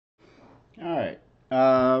Alright,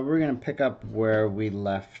 we're gonna pick up where we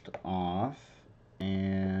left off,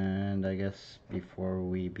 and I guess before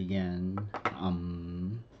we begin,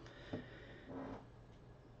 I'm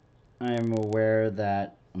aware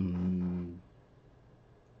that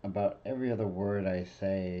about every other word I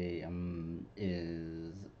say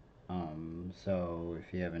is so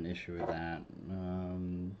if you have an issue with that,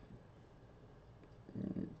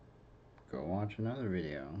 go watch another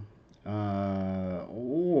video.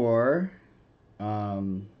 Or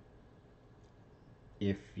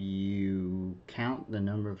if you count the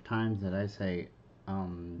number of times that I say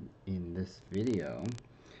in this video,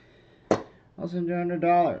 I'll send you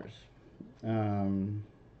 $100.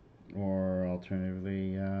 Or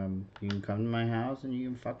alternatively, you can come to my house and you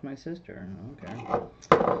can fuck my sister. Okay.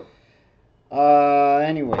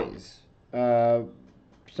 Anyways,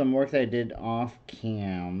 some work that I did off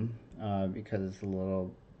cam because it's a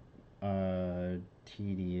little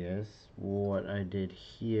tedious. What I did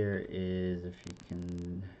here is, if you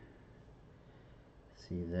can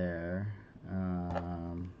see there,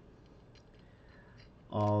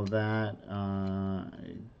 all that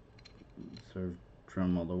sort of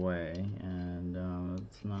dremeled away, and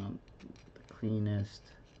it's not the cleanest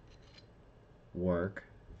work,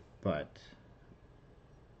 but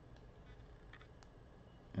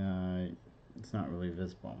it's not really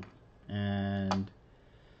visible. And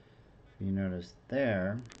you notice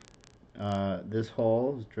there, this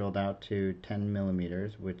hole is drilled out to 10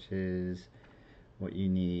 millimeters, which is what you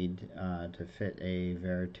need to fit a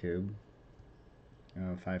Veritube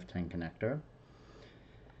 510 connector.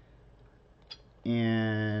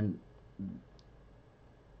 And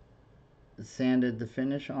sanded the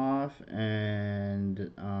finish off,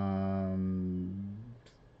 and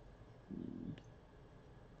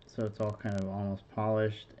so it's all kind of almost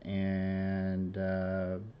polished, and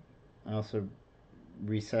I also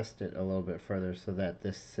recessed it a little bit further so that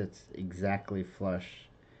this sits exactly flush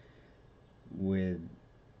with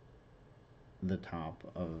the top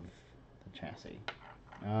of the chassis.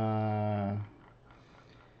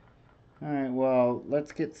 Alright, well,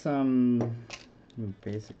 let's get some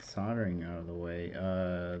basic soldering out of the way.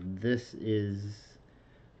 This is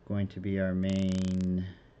going to be our main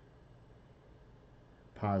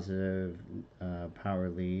positive power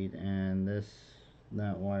lead, and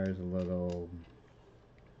that wire is a little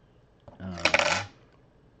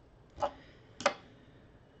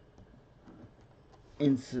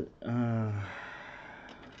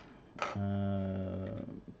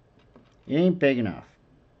it ain't big enough.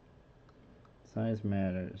 Size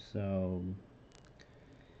matters, so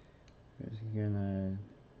just gonna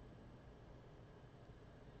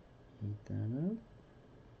heat that up.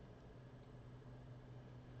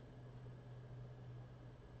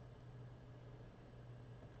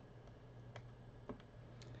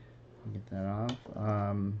 Get that off.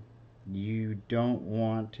 You don't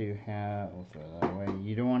want to have, we'll throw that away.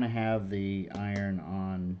 You don't want to have the iron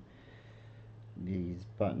on these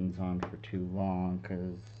buttons on for too long,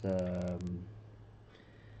 because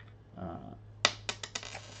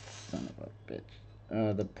son of a bitch,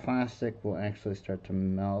 the plastic will actually start to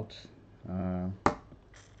melt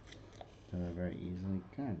very easily.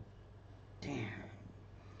 God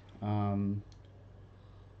damn.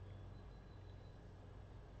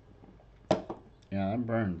 Yeah, that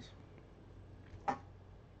burns.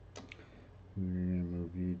 We're gonna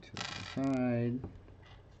move you to the side.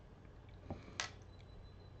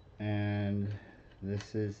 And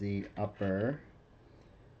this is the upper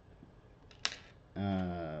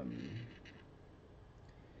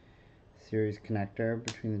series connector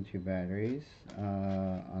between the two batteries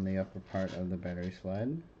on the upper part of the battery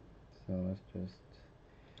sled. So let's just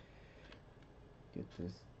get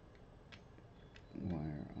this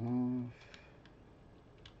wire off.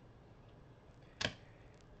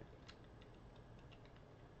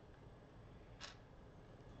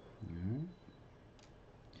 Alright.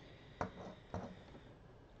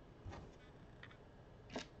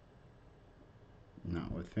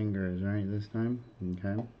 Not with fingers, right, this time?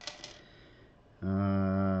 Okay.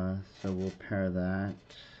 So we'll pair that.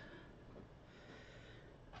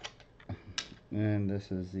 And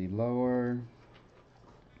this is the lower.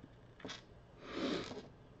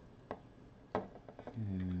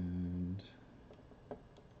 And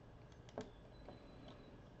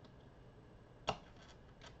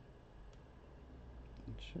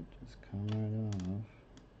it should just come right off.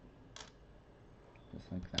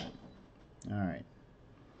 Just like that. Alright.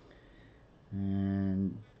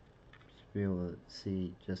 And just be able to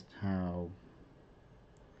see just how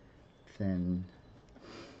thin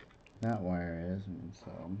that wire is, and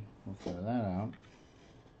so we'll throw that out.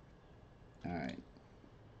 Alright.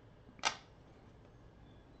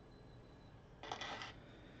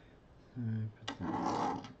 Put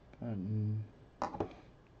that button.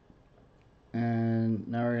 And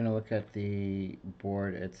now we're going to look at the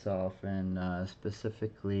board itself, and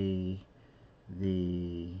specifically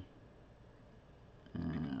the,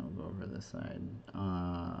 we'll go over this side.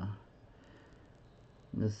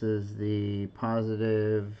 This is the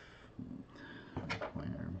positive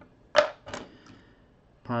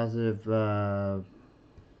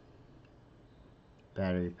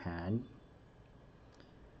battery pad,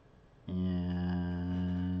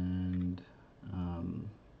 and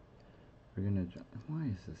we're gonna. Why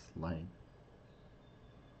is this light?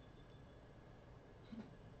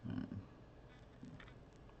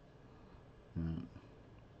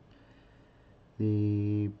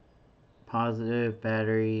 The positive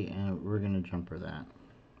battery, and we're gonna jumper that.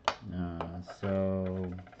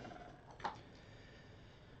 So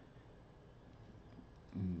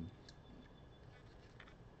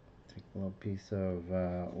take a little piece of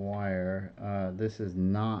wire. This is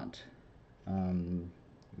not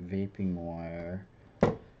vaping wire.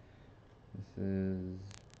 This is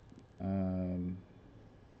I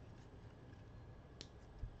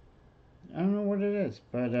don't know what it is,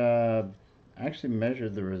 but I actually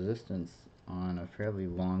measured the resistance on a fairly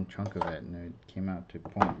long chunk of it, and it came out to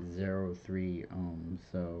 0.03 ohms.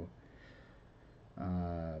 So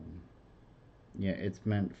yeah, it's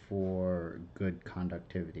meant for good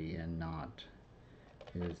conductivity and not,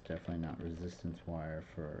 it is definitely not resistance wire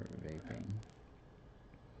for vaping.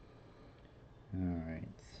 Alright,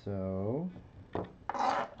 so let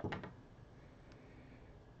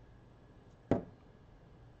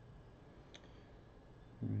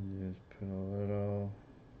me just put a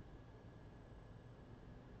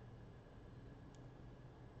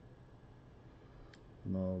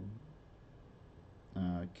little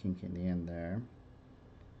kink in the end there,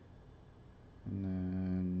 and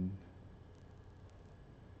then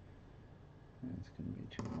it's going to be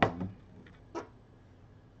too long.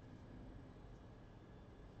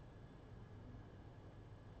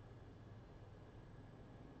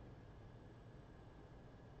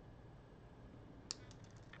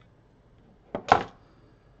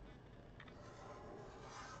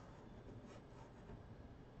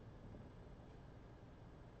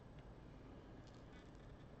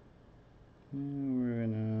 We're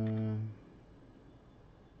gonna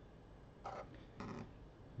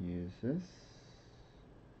use this.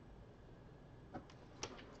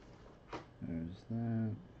 There's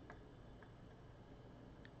that.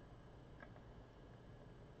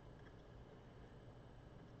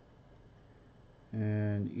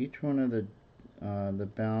 And each one of the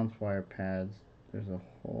balance wire pads, there's a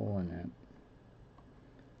hole in it.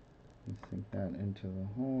 You sink that into the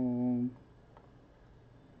hole.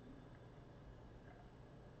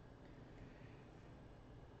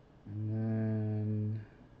 And then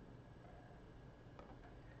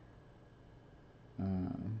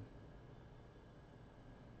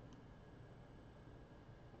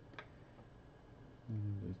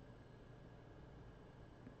just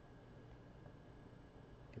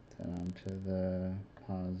get that onto the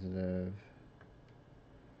positive.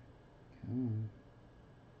 Come on.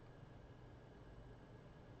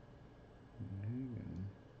 There you go.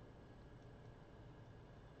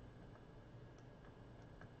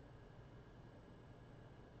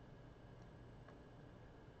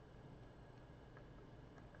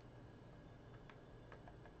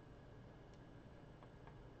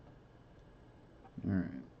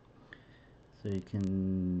 Alright, so you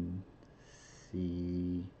can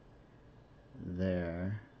see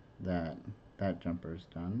there that that jumper's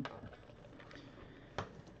done.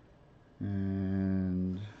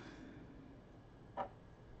 And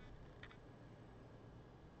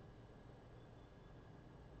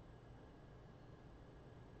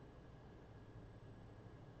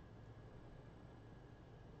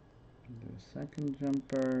the second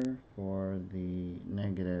jumper for the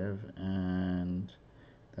negative, and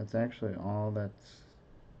that's actually all that's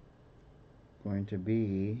going to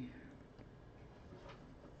be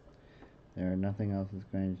there. Nothing else is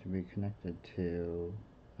going to be connected to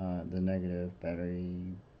the negative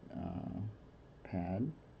battery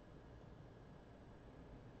pad.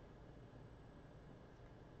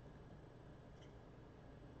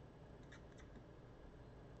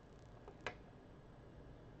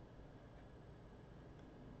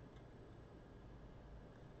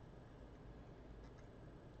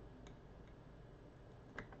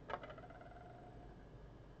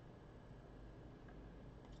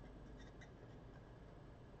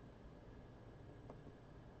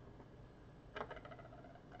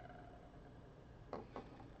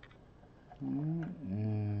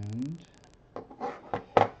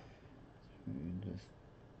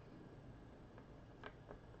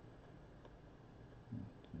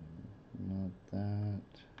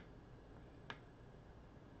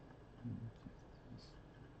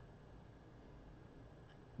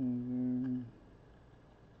 over.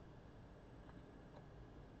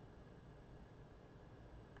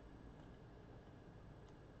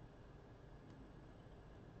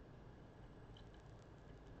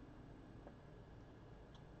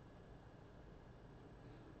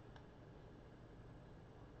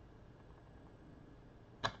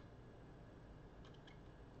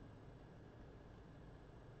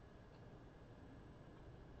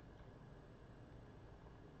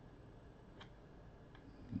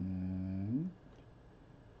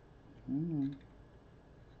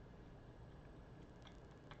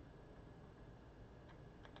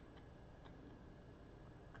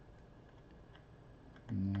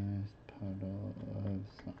 Nice puddle of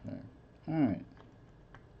solder. Alright.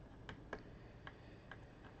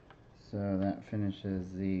 So that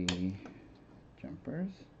finishes the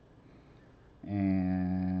jumpers.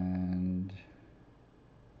 And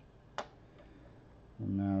we'll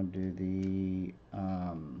now do the,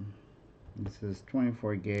 this is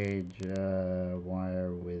 24 gauge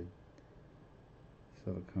wire with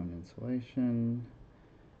silicone insulation.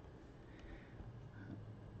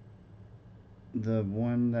 The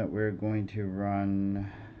one that we're going to run,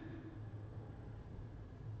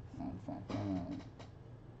 in fact,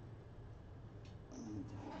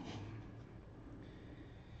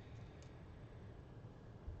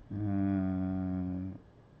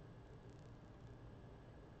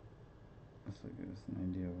 this will give us an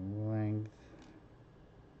idea of length.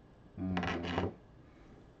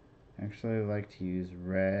 Actually, I like to use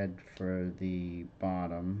red for the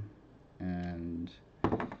bottom and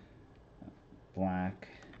black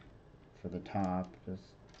for the top.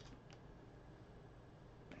 Just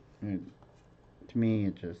to me,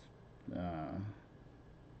 it just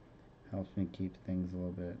helps me keep things a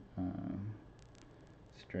little bit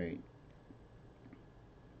straight.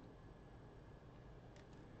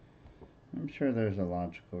 I'm sure there's a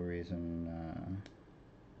logical reason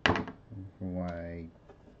for why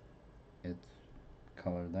it's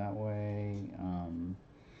colored that way. I'm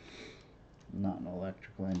not an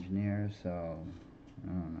electrical engineer, so I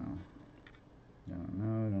don't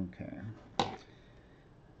know. Don't care.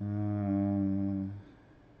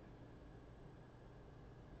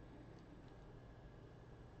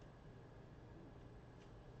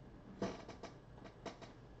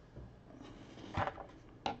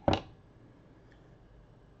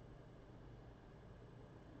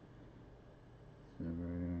 So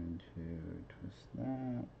we're going to twist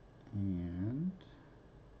that and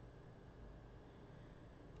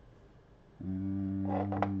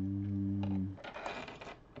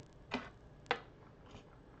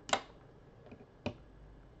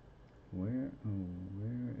where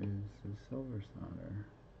is the silver solder?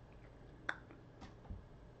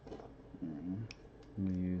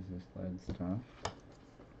 We use this lead stuff.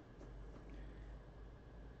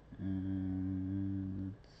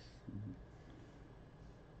 And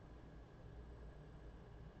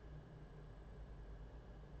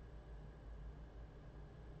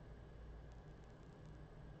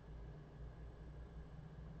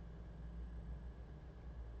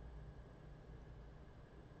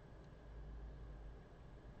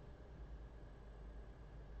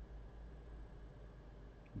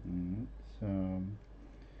so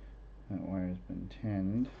that wire's been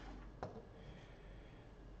tinned.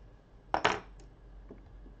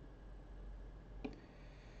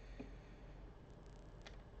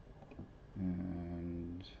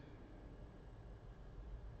 And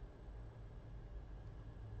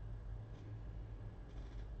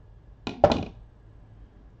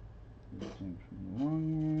this thing from the long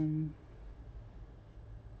one.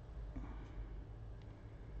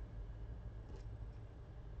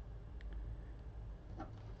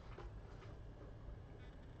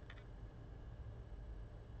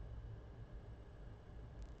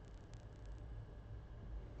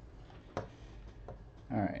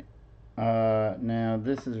 Alright, now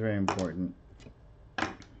this is very important.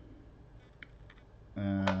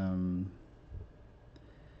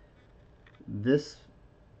 This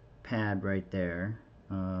pad right there,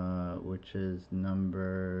 which is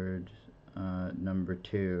numbered number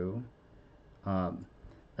 2,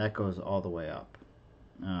 that goes all the way up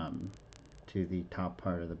to the top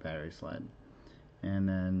part of the battery sled. And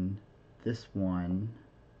then this one,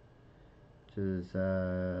 which is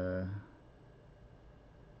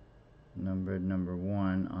numbered number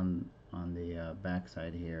 1 on the back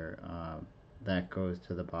side here, that goes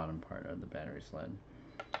to the bottom part of the battery sled.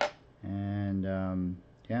 And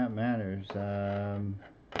yeah, it matters. Ask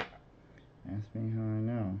me how I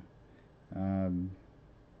know.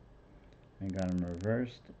 I got them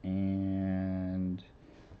reversed, and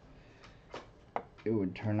it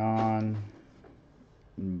would turn on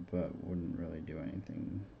but wouldn't really do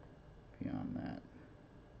anything beyond that.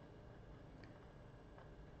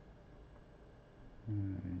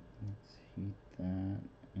 Alright, let's heat that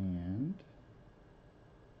and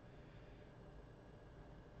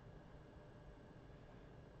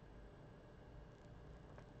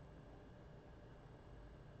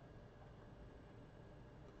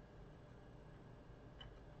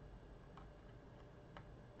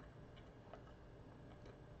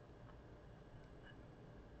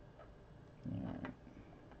alright.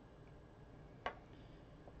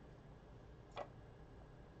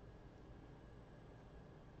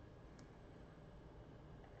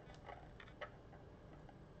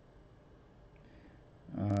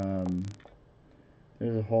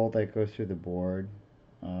 There's a hole that goes through the board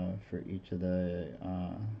for each of the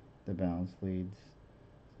balance leads.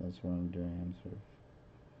 So that's what I'm doing. I'm sort of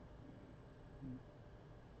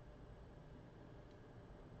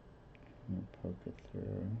gonna poke it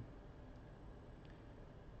through.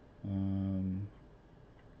 There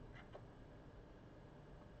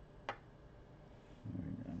we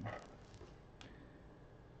go.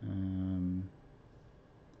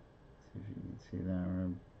 See if you can see that. We're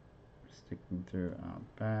sticking through out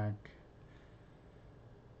back.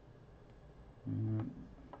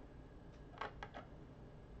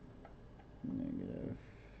 Negative.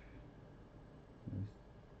 This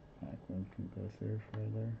back one can go through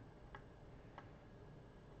further.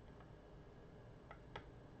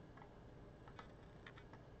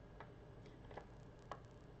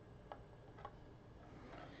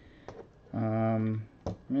 I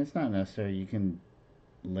mean, it's not necessary. You can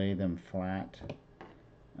lay them flat.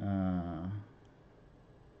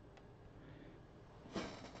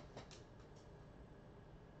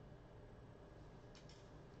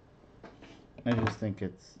 I just think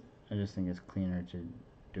it's cleaner to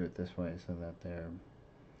do it this way so that they're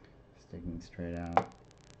sticking straight out.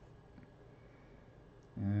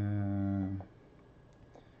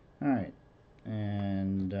 All right,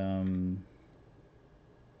 and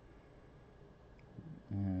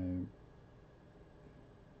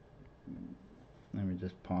let me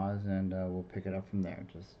just pause and we'll pick it up from there.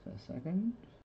 Just a second.